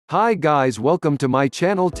Hi guys, welcome to my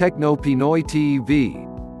channel Techno Pinoy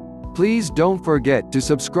TV. Please don't forget to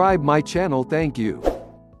subscribe my channel, thank you.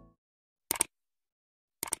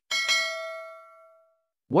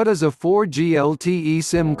 What is a 4G LTE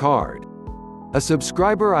SIM card? A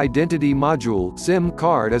subscriber identity module SIM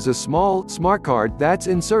card is a small, smart card that's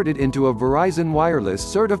inserted into a Verizon Wireless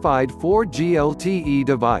certified 4G LTE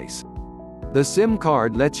device. The SIM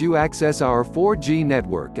card lets you access our 4G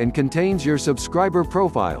network and contains your subscriber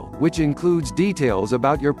profile, which includes details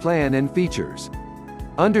about your plan and features.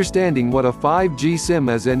 Understanding what a 5G SIM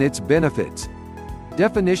is and its benefits.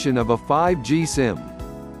 Definition of a 5G SIM.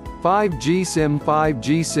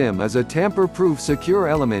 5G SIM is a tamper-proof secure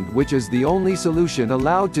element which is the only solution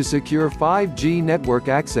allowed to secure 5G network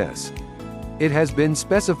access. It has been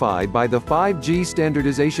specified by the 5G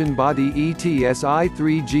standardization body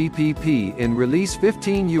ETSI3GPP in Release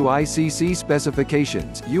 15 UICC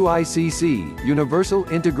specifications UICC, Universal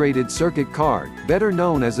Integrated Circuit Card, better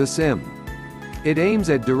known as a SIM. It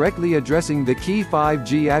aims at directly addressing the key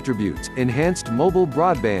 5G attributes: enhanced mobile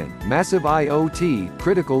broadband, massive IoT,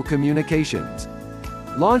 critical communications.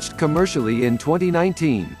 Launched commercially in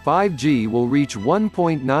 2019, 5G will reach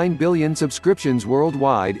 1.9 billion subscriptions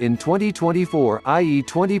worldwide in 2024, i.e.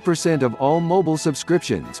 20% of all mobile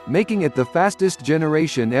subscriptions, making it the fastest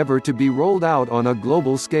generation ever to be rolled out on a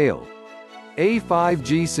global scale. A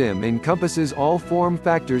 5G SIM encompasses all form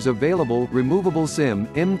factors available: removable SIM,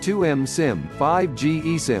 M2M SIM, 5G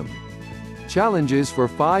eSIM. Challenges for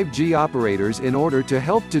 5G operators in order to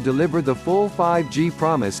help to deliver the full 5G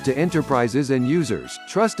promise to enterprises and users.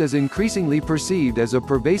 Trust is increasingly perceived as a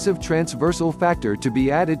pervasive transversal factor to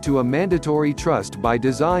be added to a mandatory trust by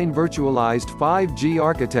design virtualized 5G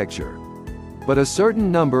architecture. But a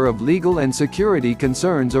certain number of legal and security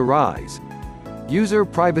concerns arise. User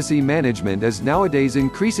privacy management is nowadays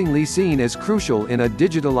increasingly seen as crucial in a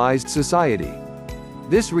digitalized society.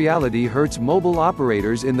 This reality hurts mobile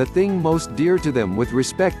operators in the thing most dear to them with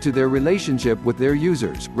respect to their relationship with their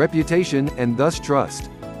users, reputation, and thus trust.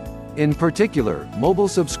 In particular, mobile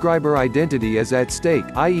subscriber identity is at stake,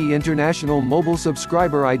 i.e. International Mobile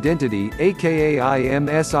Subscriber Identity, aka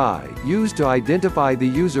IMSI, used to identify the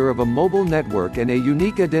user of a mobile network and a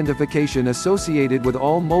unique identification associated with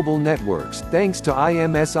all mobile networks. Thanks to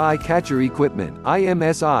IMSI catcher equipment,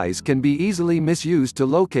 IMSIs can be easily misused to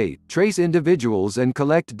locate, trace individuals and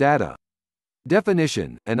collect data.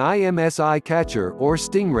 Definition: an IMSI catcher, or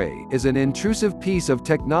stingray, is an intrusive piece of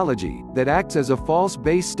technology that acts as a false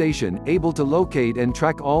base station, able to locate and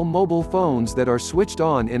track all mobile phones that are switched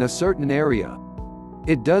on in a certain area.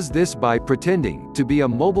 It does this by pretending to be a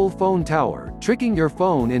mobile phone tower, tricking your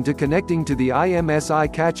phone into connecting to the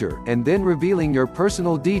IMSI catcher, and then revealing your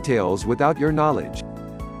personal details without your knowledge.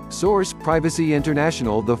 Source: Privacy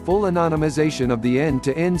International. The full anonymization of the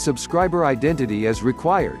end-to-end subscriber identity is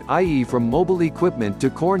required, i.e. from mobile equipment to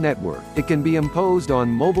core network. It can be imposed on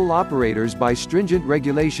mobile operators by stringent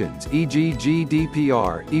regulations, e.g.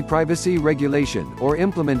 GDPR, e-privacy regulation, or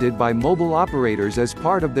implemented by mobile operators as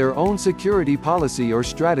part of their own security policy or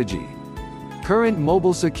strategy. Current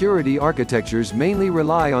mobile security architectures mainly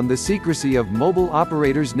rely on the secrecy of mobile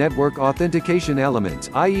operators' network authentication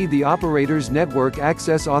elements, i.e. the operator's network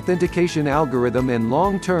access authentication algorithm, and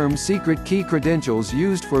long-term secret key credentials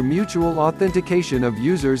used for mutual authentication of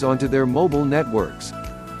users onto their mobile networks.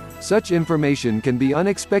 Such information can be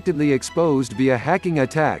unexpectedly exposed via hacking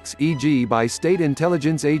attacks, e.g. by state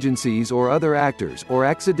intelligence agencies or other actors, or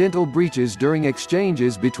accidental breaches during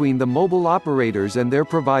exchanges between the mobile operators and their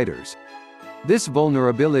providers. This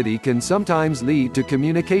vulnerability can sometimes lead to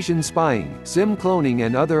communication spying, SIM cloning,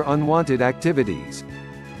 and other unwanted activities.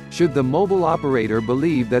 Should the mobile operator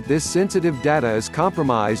believe that this sensitive data is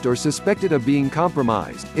compromised or suspected of being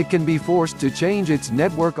compromised, it can be forced to change its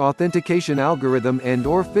network authentication algorithm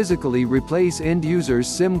and/or physically replace end users'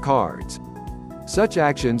 SIM cards. Such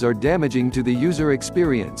actions are damaging to the user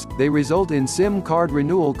experience. They result in SIM card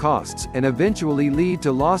renewal costs, and eventually lead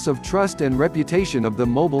to loss of trust and reputation of the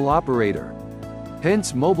mobile operator.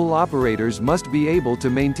 Hence, mobile operators must be able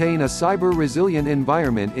to maintain a cyber-resilient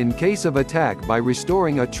environment in case of attack by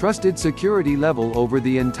restoring a trusted security level over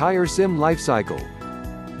the entire SIM lifecycle.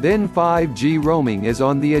 Then 5G roaming is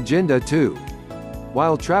on the agenda too.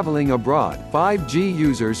 While traveling abroad, 5G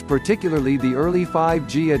users, particularly the early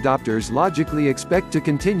 5G adopters, logically expect to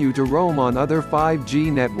continue to roam on other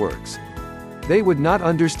 5G networks. They would not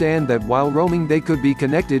understand that while roaming they could be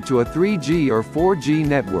connected to a 3G or 4G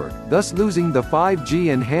network, thus losing the 5G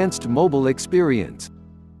enhanced mobile experience.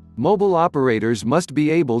 Mobile operators must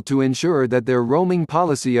be able to ensure that their roaming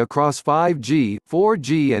policy across 5G,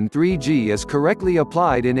 4G and 3G is correctly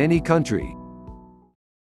applied in any country.